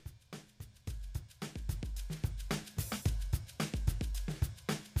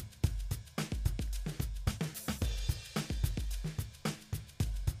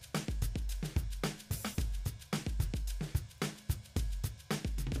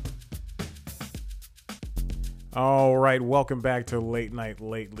All right, welcome back to Late Night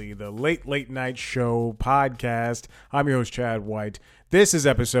Lately, the late night show podcast. I'm your host, Chad White. This is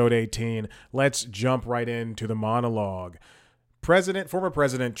episode 18. Let's jump right into the monologue. Former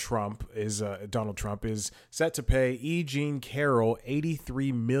President Donald Trump is set to pay E. Jean Carroll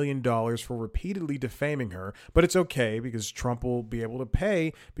 $83 million for repeatedly defaming her, but it's okay because Trump will be able to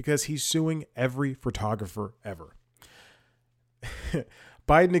pay because he's suing every photographer ever.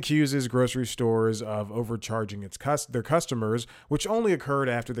 Biden accuses grocery stores of overcharging their customers, which only occurred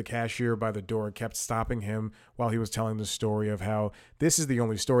after the cashier by the door kept stopping him while he was telling the story of how this is the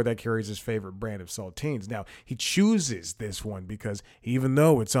only store that carries his favorite brand of saltines. Now, he chooses this one because even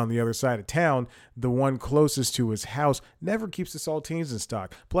though it's on the other side of town, the one closest to his house never keeps the saltines in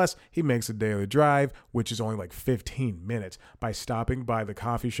stock. Plus, he makes a daily drive, which is only like 15 minutes, by stopping by the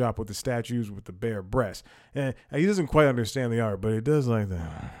coffee shop with the statues with the bare breasts. And he doesn't quite understand the art, but he does like that.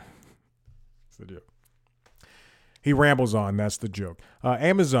 That's the joke. He rambles on. That's the joke.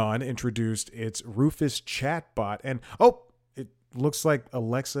 Amazon introduced its Rufus chatbot, and it looks like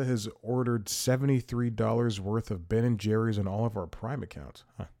Alexa has ordered $73 worth of Ben & Jerry's on all of our Prime accounts.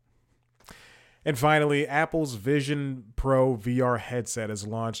 Huh. And finally, Apple's Vision Pro VR headset is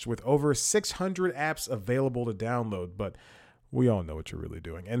launched with over 600 apps available to download, but we all know what you're really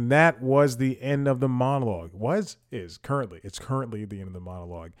doing. And that was the end of the monologue. It's currently the end of the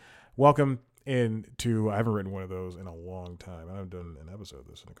monologue. Welcome into, I haven't written one of those in a long time. I haven't done an episode of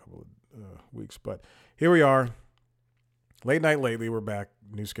this in a couple of weeks, but here we are. Late Night Lately, we're back.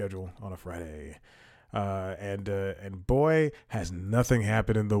 New schedule on a Friday. And boy, has nothing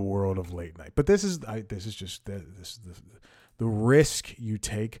happened in the world of late night. But this is the risk you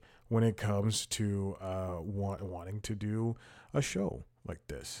take when it comes to wanting to do a show like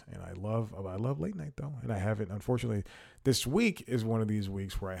this. And I love late night though. And I haven't, unfortunately, this week is one of these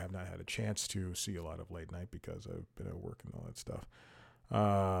weeks where I have not had a chance to see a lot of late night because I've been at work and all that stuff.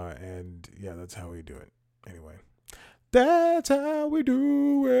 And yeah, that's how we do it. Anyway, that's how we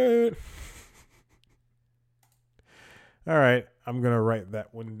do it. All right, I'm going to write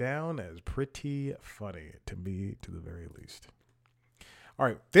that one down as pretty funny to me, to the very least. All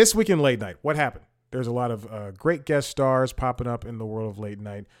right, this week in late night, what happened? There's a lot of great guest stars popping up in the world of late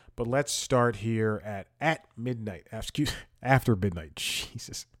night, but let's start here at midnight. After midnight.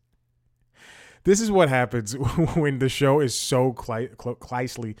 Jesus. This is what happens when the show is so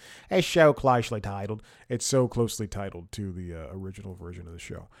closely titled. It's so closely titled to the original version of the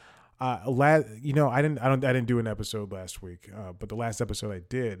show. I didn't do an episode last week, but the last episode I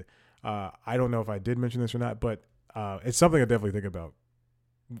did, I don't know if I did mention this or not, but it's something I definitely think about,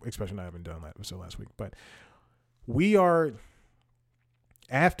 especially when I haven't done that episode last week. But we are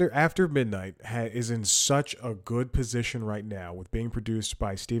after midnight is in such a good position right now with being produced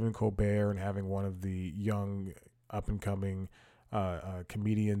by Stephen Colbert and having one of the young up and coming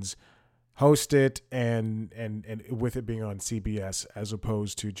comedians host it, and with it being on CBS as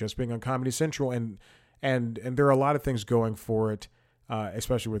opposed to just being on Comedy Central, and there are a lot of things going for it,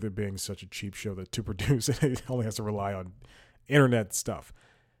 especially with it being such a cheap show to produce. It only has to rely on internet stuff.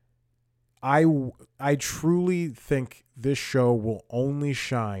 I truly think this show will only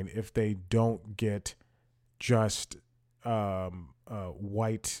shine if they don't get just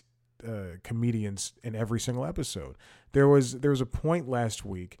white comedians in every single episode. There was a point last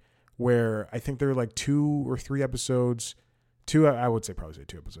week where I think there were like 2 or 3 episodes, I would probably say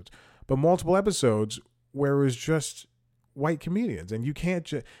 2 episodes, but multiple episodes where it was just white comedians. And you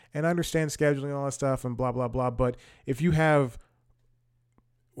can't and I understand scheduling and all that stuff and blah, blah, blah. But if you have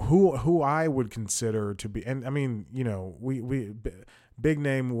who I would consider to be, and I mean, you know, we big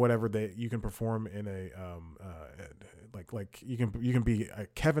name, whatever, that you can perform in a, like you can be a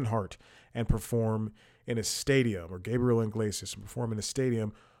Kevin Hart and perform in a stadium, or Gabriel Iglesias and perform in a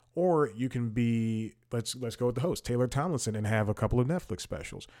stadium. Or you can be, let's go with the host, Taylor Tomlinson, and have a couple of Netflix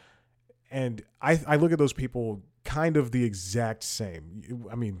specials. And I look at those people kind of the exact same.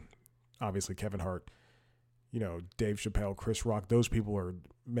 I mean, obviously Kevin Hart, you know, Dave Chappelle, Chris Rock, those people are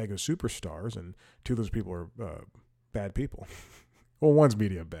mega superstars, and 2 of those people are bad people. Well, one's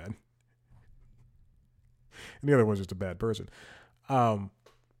medium bad, and the other one's just a bad person. Kevin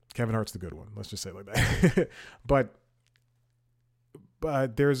Hart's the good one. Let's just say it like that. But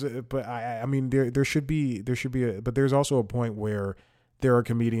there's also a point where there are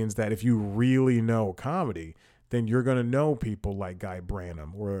comedians that if you really know comedy, then you're going to know people like Guy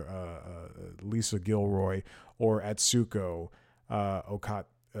Branum or Lisa Gilroy or Atsuko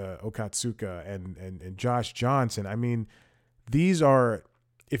Okatsuka and Josh Johnson. I mean, these are,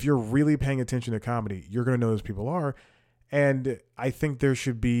 if you're really paying attention to comedy, you're going to know those people are. And I think there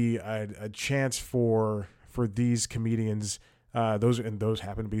should be a chance for for these comedians. Those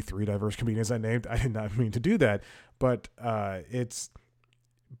happen to be 3 diverse comedians I named. I did not mean to do that, but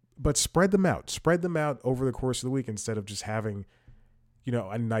spread them out. Spread them out over the course of the week instead of just having,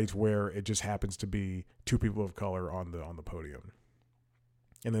 a night where it just happens to be 2 people of color on the podium.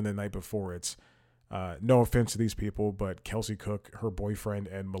 And then the night before it's, no offense to these people, but Kelsey Cook, her boyfriend,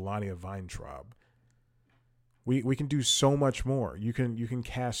 and Melania Weintraub. We can do so much more. You can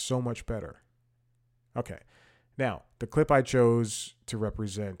cast so much better. Okay. Now, the clip I chose to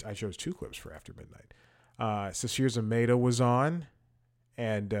represent, I chose 2 clips for After Midnight. Sasheer Zamata was on,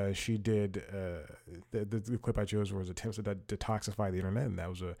 and she did, the clip I chose was attempts to detoxify the internet, and that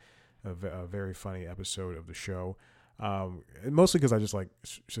was a very funny episode of the show. Mostly because I just like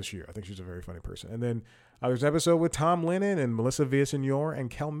Sasheer. I think she's a very funny person. And then there's an episode with Tom Lennon and Melissa Villaseñor and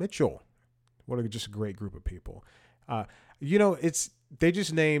Kel Mitchell. Just a great group of people. They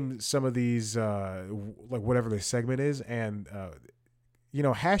just named some of these, like whatever the segment is. And,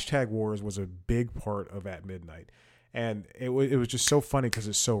 hashtag wars was a big part of At Midnight. And it was just so funny because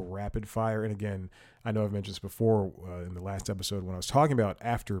it's so rapid fire. And again, I know I've mentioned this before in the last episode when I was talking about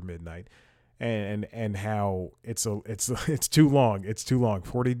After Midnight and how it's too long. It's too long.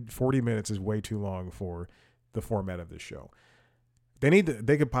 40 minutes is way too long for the format of this show. They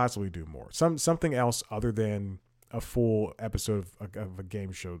could possibly do more. Something else other than a full episode of a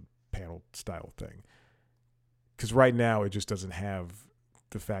game show panel style thing. Because right now it just doesn't have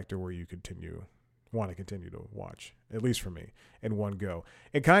the factor where you want to continue to watch, at least for me, in one go.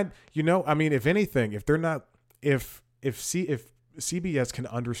 It if anything, if CBS can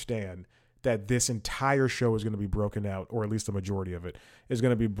understand that this entire show is going to be broken out, or at least the majority of it is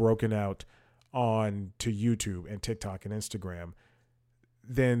going to be broken out on to YouTube and TikTok and Instagram,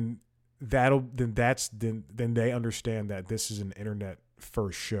 then they understand that this is an internet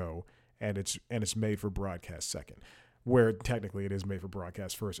first show and it's made for broadcast second, where technically it is made for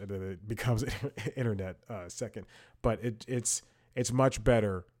broadcast first and then it becomes internet second. But it's much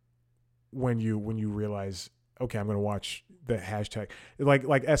better when you realize, okay, I'm going to watch the hashtag, like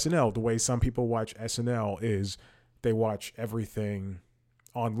SNL. The way some people watch SNL is they watch everything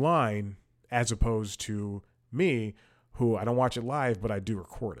online, as opposed to me, who I don't watch it live, but I do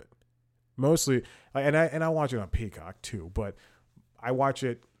record it. Mostly, and I watch it on Peacock too, but I watch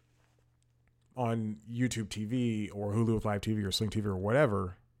it on YouTube TV or Hulu with Live TV or Sling TV or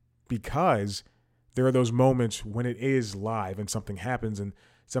whatever, because there are those moments when it is live and something happens, and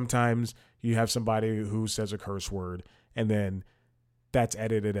sometimes you have somebody who says a curse word and then that's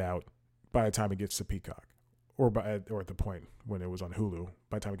edited out by the time it gets to Peacock, or at the point when it was on Hulu,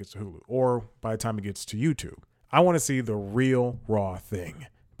 by the time it gets to Hulu, or by the time it gets to YouTube. I want to see the real raw thing,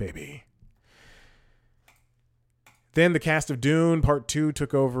 baby. Then the cast of Dune Part 2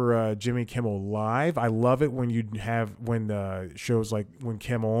 took over Jimmy Kimmel Live. I love it when shows like when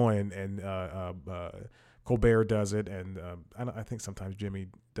Kimmel and Colbert does it, and I think sometimes Jimmy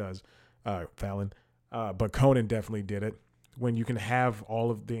does, Fallon, but Conan definitely did it. When you can have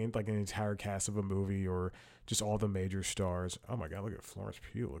all of an entire cast of a movie, or just all the major stars. Oh my God, look at Florence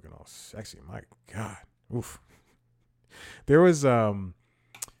Pugh looking all sexy. My God, oof. There was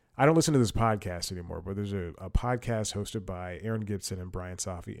I don't listen to this podcast anymore, but there's a podcast hosted by Aaron Gibson and Brian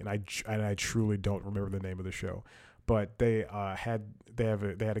Safi, and I truly don't remember the name of the show, but they had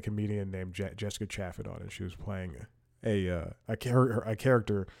a comedian named Jessica Chaffin on, and she was playing a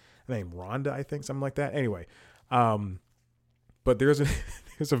character named Rhonda, I think, something like that. Anyway, but there's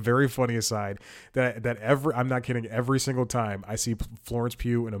a very funny aside that I'm not kidding, every single time I see Florence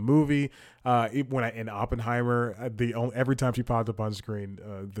Pugh in a movie, in Oppenheimer, every time she popped up on screen,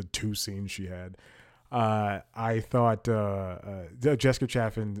 the 2 scenes she had, I thought Jessica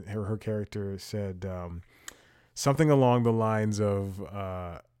Chaffin, her character said something along the lines of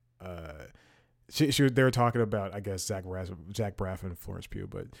they were talking about, I guess, Zach Braff and Florence Pugh,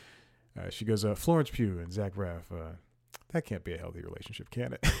 but she goes, Florence Pugh and Zach Braff, that can't be a healthy relationship,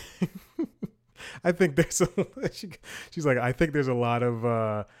 can it? I think she's like, I think there's a lot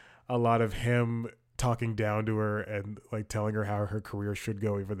of him talking down to her and like telling her how her career should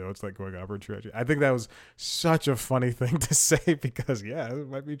go, even though it's like going off her trajectory. I think that was such a funny thing to say, because yeah, it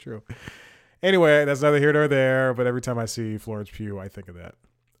might be true. Anyway, that's neither here nor there, but every time I see Florence Pugh, I think of that.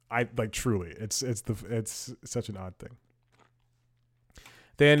 I like, truly, it's such an odd thing.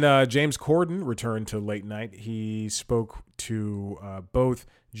 Then James Corden returned to late night. He spoke to both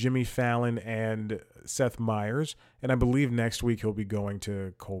Jimmy Fallon and Seth Meyers, and I believe next week he'll be going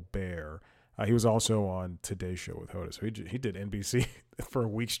to Colbert. He was also on Today's Show with Hoda, so he did NBC for a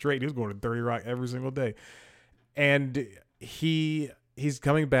week straight. He was going to 30 Rock every single day, and he he's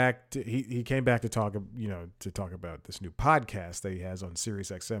coming back to he came back to talk about this new podcast that he has on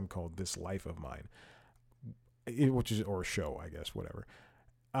SiriusXM called This Life of Mine, which is, or a show, I guess, whatever.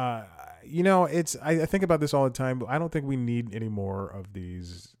 It's I think about this all the time, but I don't think we need any more of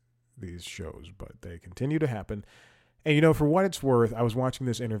these shows, but they continue to happen. And for what it's worth, I was watching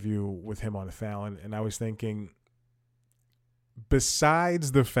this interview with him on Fallon, and I was thinking,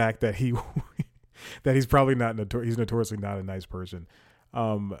 besides the fact that that he's probably he's notoriously not a nice person,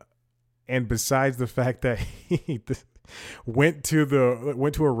 and besides the fact that he went to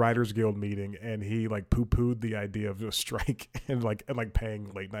a Writers Guild meeting and he like poo-pooed the idea of a strike and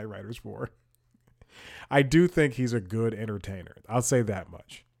paying late night writers for, I do think he's a good entertainer. I'll say that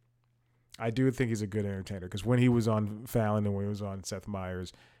much. I do think he's a good entertainer, because when he was on Fallon and when he was on Seth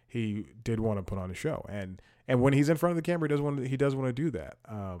Meyers, he did want to put on a show, and when he's in front of the camera, he does want to do that.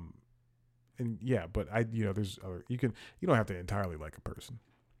 And yeah, but there's other, you don't have to entirely like a person.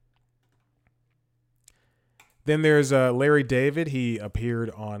 Then there's Larry David. He appeared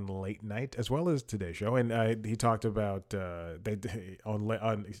on Late Night as well as Today Show, and he talked about on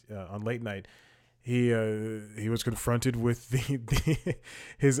Late Night. He was confronted with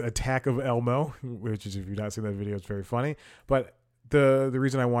his attack of Elmo, which is, if you've not seen that video, it's very funny. But the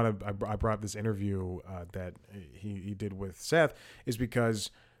reason I brought this interview that he did with Seth is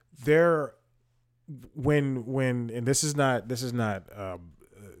because and this is not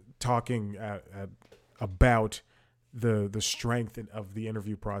talking about the strength of the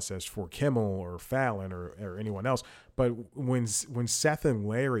interview process for Kimmel or Fallon or anyone else, but when Seth and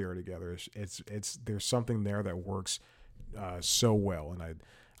Larry are together, it's there's something there that works so well, and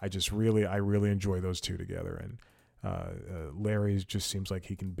I really enjoy those two together. And Larry just seems like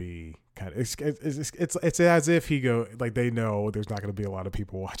he can be kind of it's as if they know there's not going to be a lot of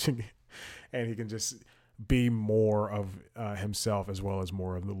people watching, and he can just be more of himself as well as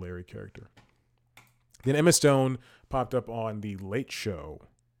more of the Larry character. Then Emma Stone popped up on The Late Show,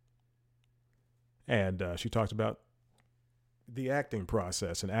 and she talked about the acting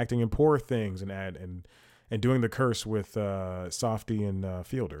process and acting in Poor Things and doing The Curse with Softy and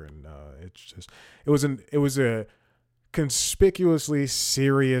Fielder, and it was a conspicuously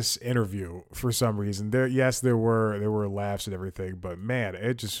serious interview for some reason. There were laughs and everything, but man,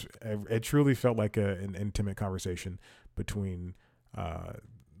 it truly felt like an intimate conversation between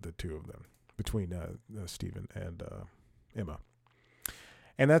the two of them, between Stephen and Emma.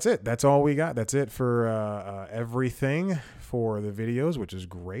 And that's it. That's all we got. That's it for everything for the videos, which is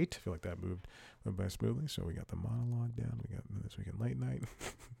great. I feel like that went by smoothly. So we got the monologue down. We got This Week in Late Night.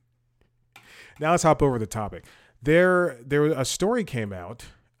 Now let's hop over the topic. There was a story came out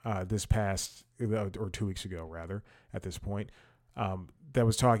this past, or 2 weeks ago rather, at this point, that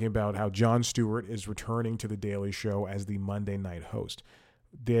was talking about how Jon Stewart is returning to The Daily Show as the Monday night host.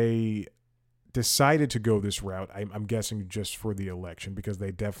 They decided to go this route, I'm guessing just for the election, because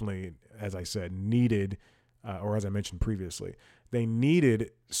they definitely, as I said, needed, or as I mentioned previously, they needed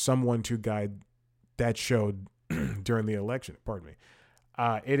someone to guide that show during the election. Pardon me.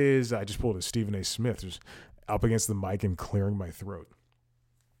 It is, I just pulled a Stephen A. Smith just up against the mic and clearing my throat,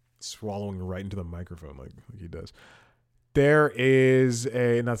 swallowing right into the microphone like he does. There is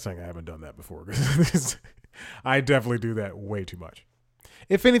not saying I haven't done that before, because I definitely do that way too much.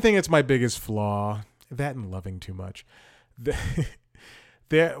 If anything, it's my biggest flaw, that and loving too much.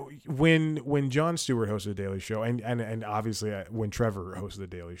 When Jon Stewart hosted The Daily Show, and obviously when Trevor hosted The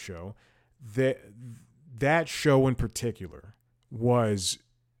Daily Show, that show in particular was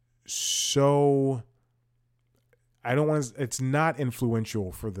so, it's not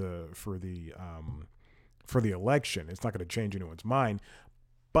influential for the election. It's not going to change anyone's mind,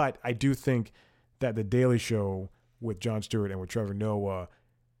 but I do think that The Daily Show with Jon Stewart and with Trevor Noah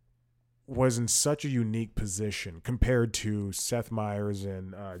was in such a unique position compared to Seth Meyers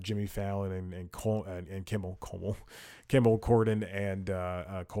and Jimmy Fallon and Kimmel, Corden, and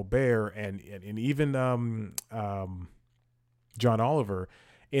Colbert, and even John Oliver,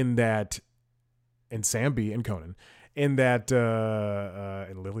 in that, and Sam B and Conan, in that,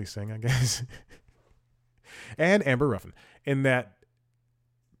 and Lily Singh, I guess, and Amber Ruffin, in that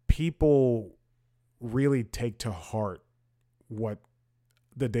people really take to heart what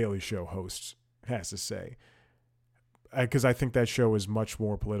the Daily Show hosts has to say, because I think that show is much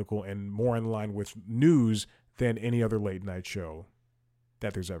more political and more in line with news than any other late night show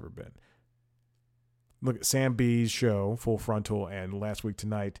that there's ever been. Look at Sam B's show, Full Frontal, and Last Week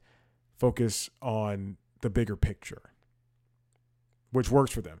Tonight focus on the bigger picture, which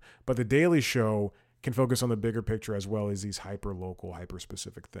works for them. But the Daily Show can focus on the bigger picture as well as these hyper local, hyper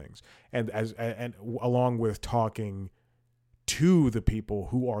specific things, and along with talking to the people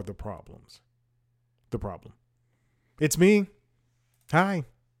who are the problem. It's me. Hi.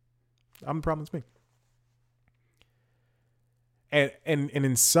 I'm the problem. It's me. And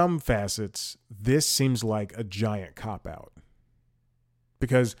in some facets, this seems like a giant cop-out.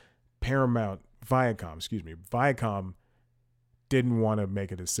 Because Viacom didn't want to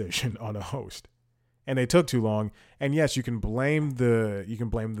make a decision on a host. And they took too long. And yes, you can blame the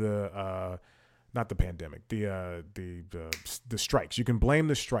not the pandemic, the strikes. You can blame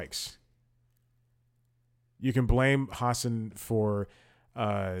the strikes. You can blame Hassan for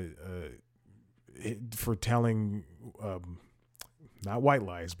telling not white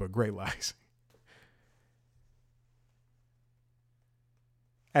lies, but great lies.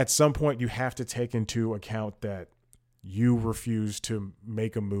 At some point, you have to take into account that you refused to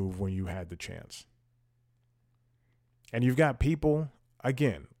make a move when you had the chance. And you've got people,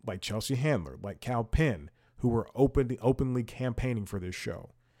 again, like Chelsea Handler, like Cal Penn, who were openly campaigning for this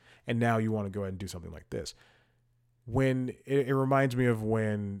show. And now you want to go ahead and do something like this. When it reminds me of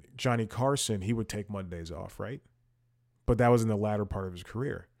when Johnny Carson, he would take Mondays off, right? But that was in the latter part of his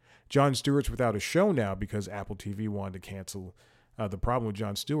career. Jon Stewart's without a show now because Apple TV wanted to cancel the problem with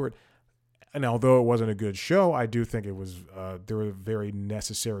Jon Stewart. And although it wasn't a good show, I do think it was there were very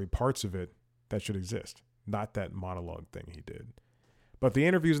necessary parts of it that should exist. Not that monologue thing he did. But the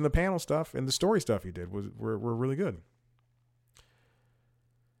interviews and the panel stuff and the story stuff he did were really good.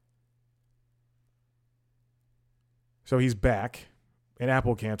 So he's back, and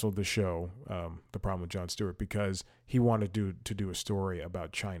Apple canceled the show, The Problem with Jon Stewart, because he wanted to do a story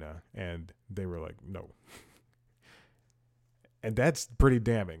about China, and they were like, no. And that's pretty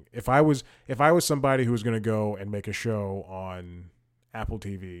damning. If I was somebody who was going to go and make a show on Apple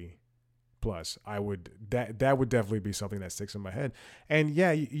TV Plus, that would definitely be something that sticks in my head. And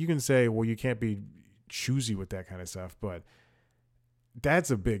yeah, you can say, well, you can't be choosy with that kind of stuff, but that's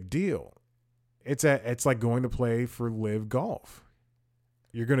a big deal. It's like going to play for Live Golf.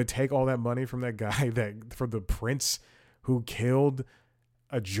 You're going to take all that money from that guy from the prince who killed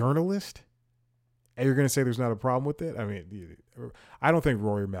a journalist, and you're going to say there's not a problem with it? I mean, I don't think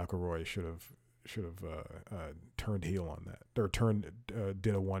Rory McIlroy should have turned heel on that, or done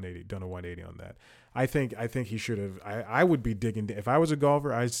a 180 on that. I think he should have. I would be digging if I was a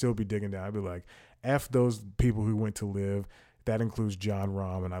golfer. I'd still be digging down. I'd be like, F those people who went to Live. That includes John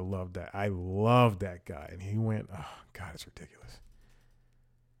Rahm, and I love that. I love that guy, and he went. Oh God, it's ridiculous.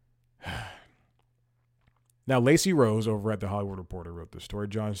 Now, Lacey Rose over at The Hollywood Reporter wrote this story.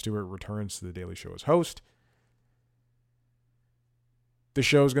 Jon Stewart returns to The Daily Show as host. The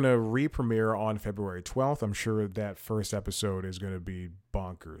show is going to re-premiere on February 12th. I'm sure that first episode is going to be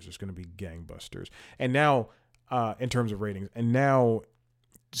bonkers. It's going to be gangbusters. And now, in terms of ratings, and now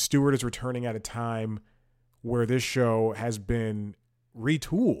Stewart is returning at a time where this show has been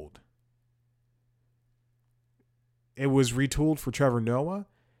retooled. It was retooled for Trevor Noah,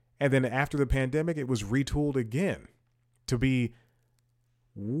 and then after the pandemic, it was retooled again to be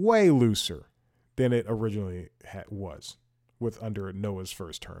way looser than it originally was, with under Noah's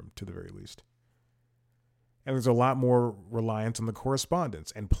first term, to the very least. And there's a lot more reliance on the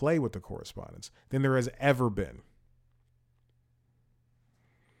correspondence and play with the correspondence than there has ever been.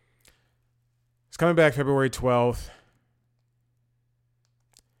 It's coming back February 12th,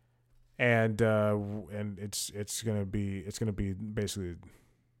 and it's gonna be basically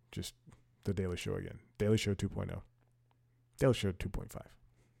just the Daily Show again. Daily Show 2.0. Daily Show 2.5.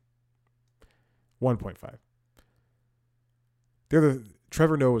 1.5.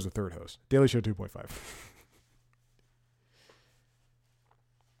 Trevor Noah was the third host. Daily Show 2.5.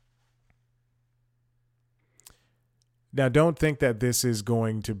 Now, don't think that this is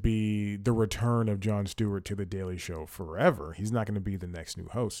going to be the return of Jon Stewart to The Daily Show forever. He's not going to be the next new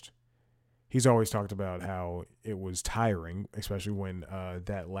host. He's always talked about how it was tiring, especially when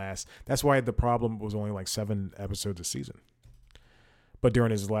that's why The Problem was only like 7 episodes a season. But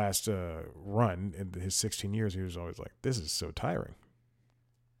during his last run, in his 16 years, he was always like, this is so tiring.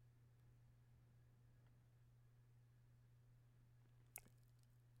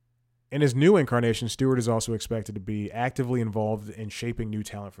 In his new incarnation, Stewart is also expected to be actively involved in shaping new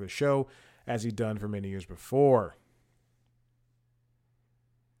talent for the show, as he'd done for many years before.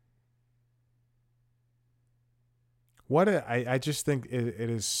 I just think it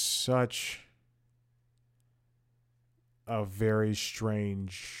is such a very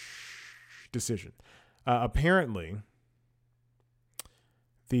strange decision. Apparently,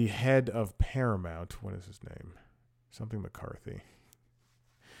 the head of Paramount, what is his name? Something McCarthy.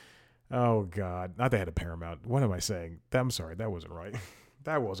 Oh, God. Not the head of Paramount. What am I saying? I'm sorry. That wasn't right.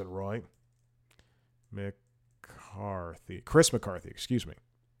 That wasn't right. Chris McCarthy, excuse me,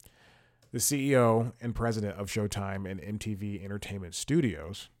 the CEO and president of Showtime and MTV Entertainment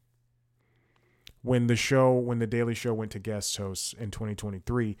Studios. When the Daily Show went to guest hosts in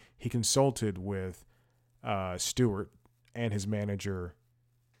 2023, he consulted with Stewart and his manager,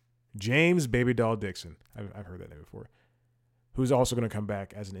 James Baby Doll Dixon. I've heard that name before. Who's also going to come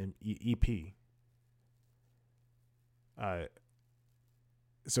back as an EP.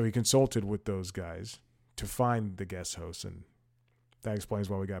 So he consulted with those guys to find the guest hosts, and that explains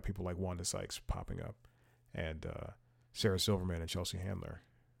why we got people like Wanda Sykes popping up and Sarah Silverman and Chelsea Handler,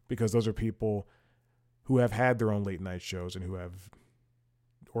 because those are people who have had their own late night shows and who have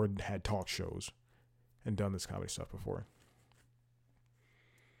or had talk shows and done this comedy stuff before.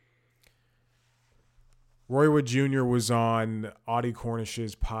 Roy Wood Jr. was on Audie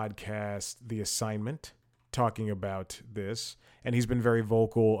Cornish's podcast, The Assignment, talking about this, and he's been very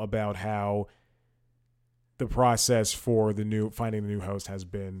vocal about how the process for finding the new host has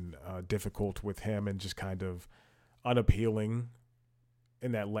been difficult with him and just kind of unappealing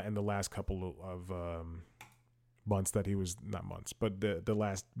in the last couple of months that he was, not months, but the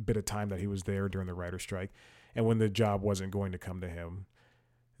last bit of time that he was there during the writer's strike. And when the job wasn't going to come to him,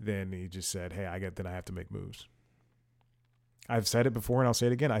 then he just said, hey, I have to make moves. I've said it before and I'll say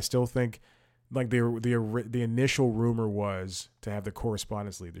it again. I still think like the initial rumor was to have the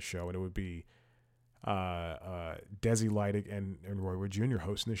correspondents lead the show, and it would be Desi Lydic and Roy Wood Jr.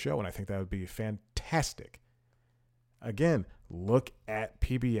 hosting the show, and I think that would be fantastic. Again, look at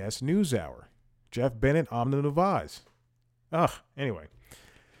PBS NewsHour. Jeff Bennett, Amna Nawaz. Anyway.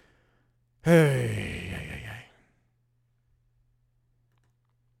 Hey.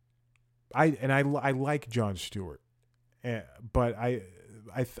 I like Jon Stewart, but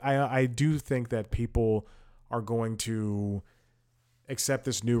I do think that people are going to accept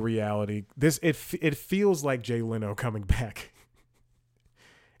this new reality. It feels like Jay Leno coming back,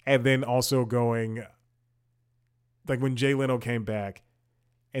 and then also going like when Jay Leno came back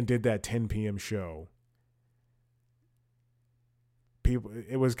and did that 10 p.m. show.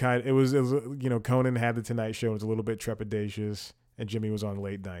 It was Conan had the Tonight Show. It was a little bit trepidatious, and Jimmy was on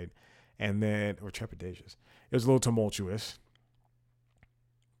late night. And then, or trepidatious. It was a little tumultuous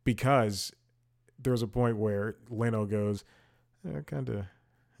because there was a point where Leno goes, I don't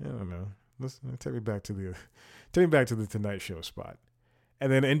know. Let's take me back to the Tonight Show spot.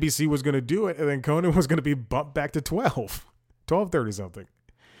 And then NBC was going to do it, and then Conan was going to be bumped back to 12:30 something.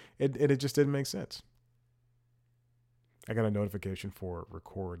 It just didn't make sense. I got a notification for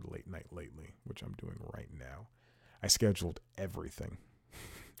record late night lately, which I'm doing right now. I scheduled everything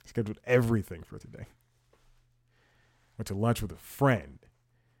for today. Went to lunch with a friend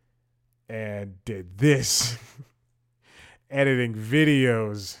and did this. Editing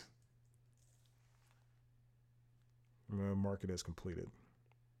videos. Mark it as completed.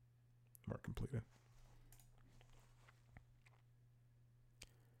 Mark completed.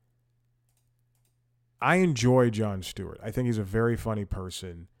 I enjoy Jon Stewart. I think he's a very funny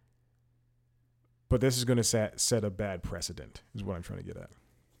person. But this is going to set a bad precedent, is what I'm trying to get at.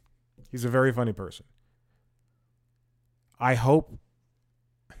 He's a very funny person. I hope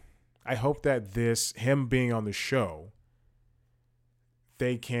that him being on the show,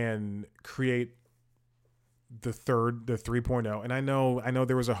 they can create the 3.0. And I know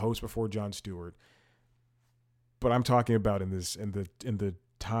there was a host before Jon Stewart, but I'm talking about in the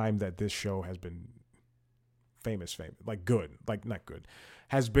time that this show has been famous, like good, like not good,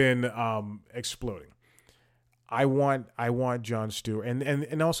 has been exploding. I want Jon Stewart,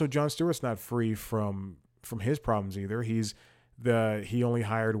 and also Jon Stewart's not free from his problems either. He only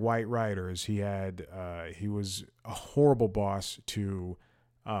hired white writers. He was a horrible boss to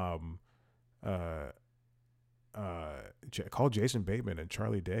call Jason Bateman and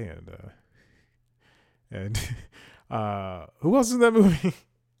Charlie Day and who else is in that movie?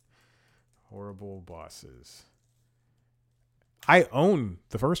 Horrible bosses. I own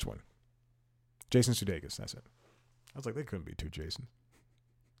the first one. Jason Sudeikis, that's it. I was like, they couldn't be two Jasons.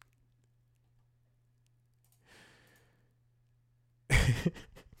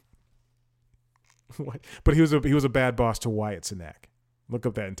 What? But he was a bad boss to Wyatt Cenac. Look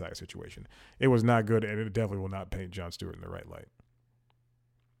up that entire situation. It was not good, and it definitely will not paint Jon Stewart in the right light.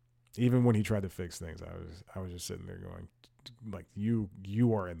 Even when he tried to fix things, I was just sitting there going, like, you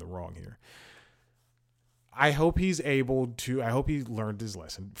are in the wrong here. I hope he learned his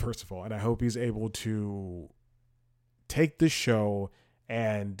lesson, first of all, and I hope he's able to take the show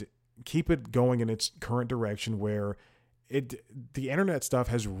and keep it going in its current direction where the internet stuff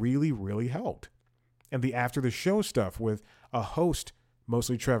has really, really helped. And the after the show stuff with a host,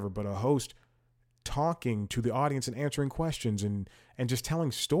 mostly Trevor, but a host talking to the audience and answering questions and just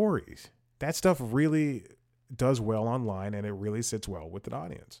telling stories. That stuff really does well online, and it really sits well with the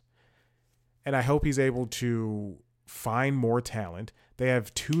audience. And I hope he's able to find more talent. They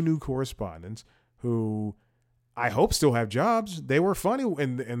have 2 new correspondents who I hope still have jobs. They were funny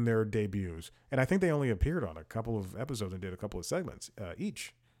in their debuts. And I think they only appeared on a couple of episodes and did a couple of segments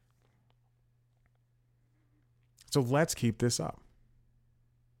each. So let's keep this up.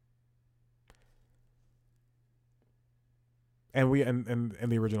 And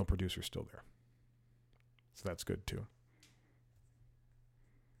the original producer's still there. So that's good too.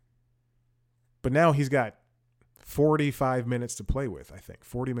 But now he's got 45 minutes to play with, I think.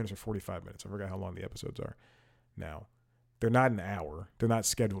 40 minutes or 45 minutes. I forgot how long the episodes are now. They're not an hour. They're not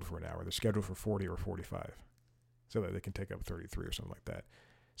scheduled for an hour. They're scheduled for 40 or 45. So that they can take up 33 or something like that.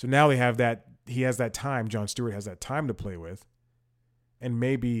 So now they have that. He has that time. Jon Stewart has that time to play with. And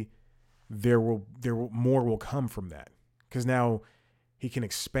maybe more will come from that. Because now he can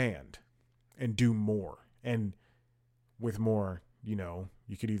expand and do more. And with more, you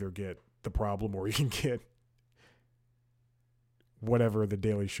could either get The Problem or you can get whatever The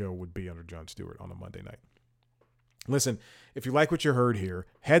Daily Show would be under Jon Stewart on a Monday night. Listen, if you like what you heard here,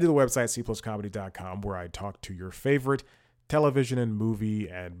 head to the website cpluscomedy.com where I talk to your favorite television and movie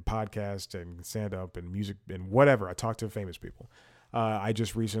and podcast and stand-up and music and whatever. I talk to famous people. I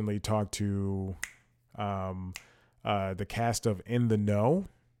just recently talked to the cast of In the Know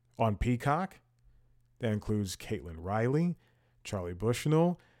on Peacock. That includes Caitlin Riley, Charlie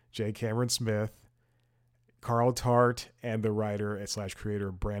Bushnell, J. Cameron Smith, Carl Tart, and the writer /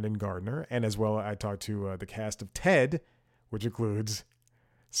 creator Brandon Gardner. And as well, I talked to the cast of Ted, which includes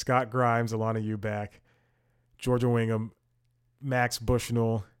Scott Grimes, Alana Eubank, Georgia Wingham, Max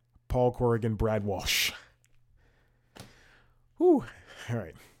Bushnell, Paul Corrigan, Brad Walsh. Whew. All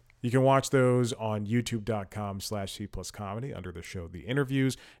right. You can watch those on youtube.com/C+comedy under the show The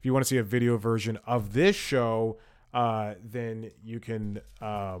Interviews. If you want to see a video version of this show, then you can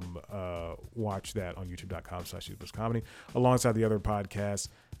watch that on youtube.com/C+comedy alongside the other podcasts,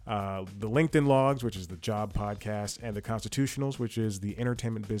 the LinkedIn Logs, which is the job podcast, and the Constitutionals, which is the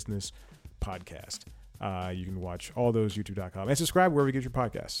entertainment business podcast. You can watch all those youtube.com and subscribe wherever you get your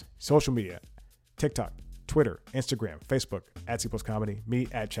podcasts. Social media, TikTok, Twitter, Instagram, Facebook, @C+comedy, me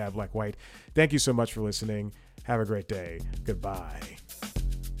 @ChadBlackWhite. Thank you so much for listening. Have a great day. Goodbye.